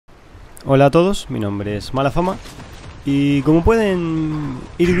Hola a todos, mi nombre es Malafama y como pueden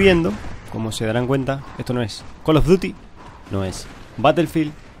ir viendo, como se darán cuenta, esto no es Call of Duty, no es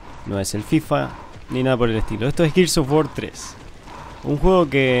Battlefield, no es el FIFA, ni nada por el estilo. Esto es Gears of War 3. Un juego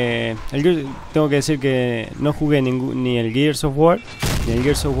que... tengo que decir que no jugué ni el Gears of War, ni el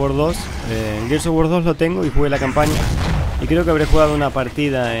Gears of War 2. El Gears of War 2 lo tengo y jugué la campaña. Y creo que habré jugado una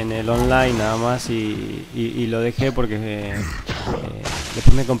partida en el online nada más y lo dejé porque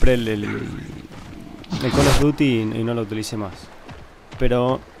después me compré el Call of Duty y no lo utilicé más.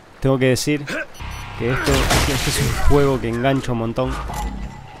 Pero tengo que decir que este es un juego que engancha un montón.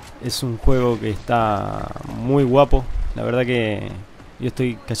 Es un juego que está muy guapo. La verdad que yo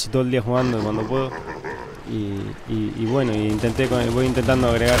estoy casi todo el día jugando cuando puedo. Y bueno, voy intentando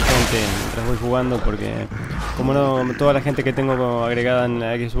agregar gente mientras voy jugando, porque como no toda la gente que tengo agregada en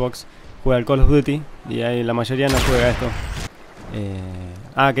la Xbox juega al Call of Duty y ahí la mayoría no juega esto.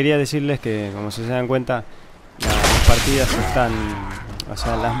 Quería decirles que, como se dan cuenta, las partidas están, o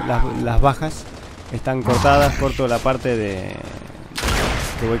sea, las bajas están cortadas. Corto la parte de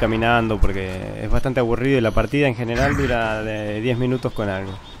que voy caminando porque es bastante aburrido y la partida en general dura de 10 minutos con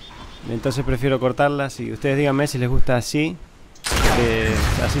algo. Entonces prefiero cortarlas y ustedes díganme si les gusta así, porque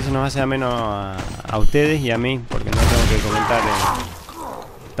así se nos hace ameno a ustedes y a mí, porque no tengo que comentar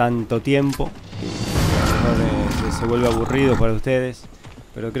tanto tiempo y se vuelve aburrido para ustedes.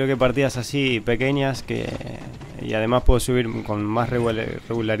 Pero creo que partidas así pequeñas y además puedo subir con más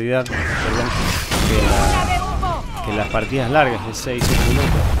regularidad, que las partidas largas de 6 o 7 minutos.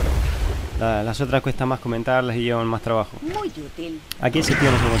 Las otras cuesta más comentarlas y llevan más trabajo. Muy útil. Aquí ese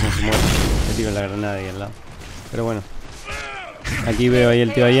tío no sé cómo se muere. Le tiro la granada ahí al lado. Pero bueno. Aquí veo ahí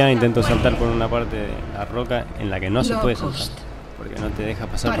el tío allá. Intento saltar por una parte de la roca en la que no se puede saltar, porque no te deja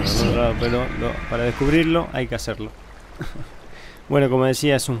pasar por el otro lado. Pero para descubrirlo hay que hacerlo. Bueno, como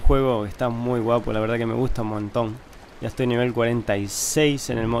decía, es un juego que está muy guapo. La verdad que me gusta un montón. Ya estoy nivel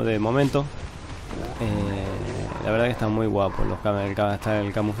 46 en el momento. La verdad que está muy guapo. Está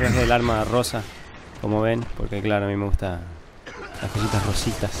el camuflaje del arma rosa, como ven, porque claro, a mí me gustan las cositas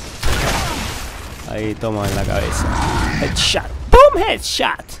rositas. Ahí toma en la cabeza. Headshot. ¡Boom!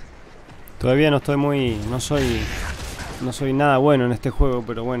 Headshot. Todavía no soy nada bueno en este juego,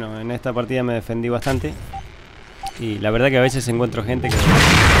 pero bueno, en esta partida me defendí bastante. Y la verdad que a veces encuentro gente que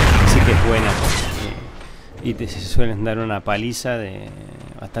sí que es buena, y te suelen dar una paliza de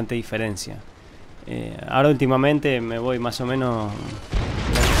bastante diferencia. Ahora últimamente me voy más o menos,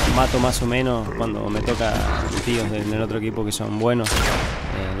 mato más o menos cuando me toca tíos en el otro equipo que son buenos.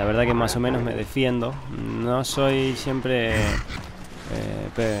 La verdad que más o menos me defiendo. No soy siempre...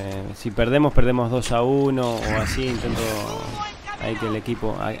 si perdemos 2-1 o así. Intento ahí que el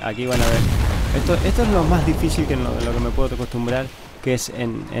equipo... Aquí van a ver. Esto es lo más difícil que lo que me puedo acostumbrar, que es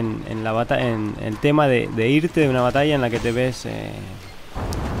en el tema de irte de una batalla en la que te ves...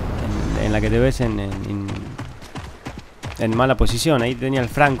 en mala posición. Ahí tenía el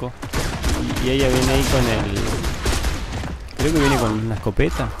Franco y ella viene ahí con creo que viene con una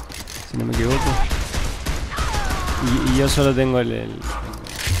escopeta, si no me equivoco, y yo solo tengo el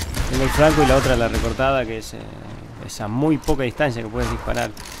Franco y la otra la recortada, que es esa muy poca distancia que puedes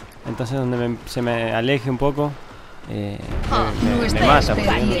disparar. Entonces donde se me aleje un poco me mata,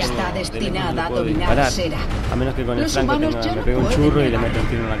 porque yo no está destinada a puedo dominar disparar, Sera. a menos que con el Los Franco humanos me ya no pego un pueden churro y le ganar. meto un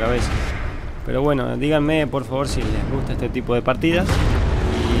tiro en la cabeza. Pero bueno, díganme por favor si les gusta este tipo de partidas.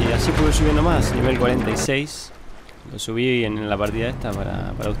 Y así puedo ir subiendo más. Nivel 46 lo subí en la partida esta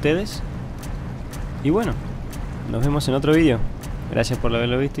para ustedes. Y bueno, nos vemos en otro vídeo. Gracias por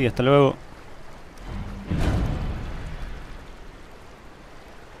haberlo visto y hasta luego.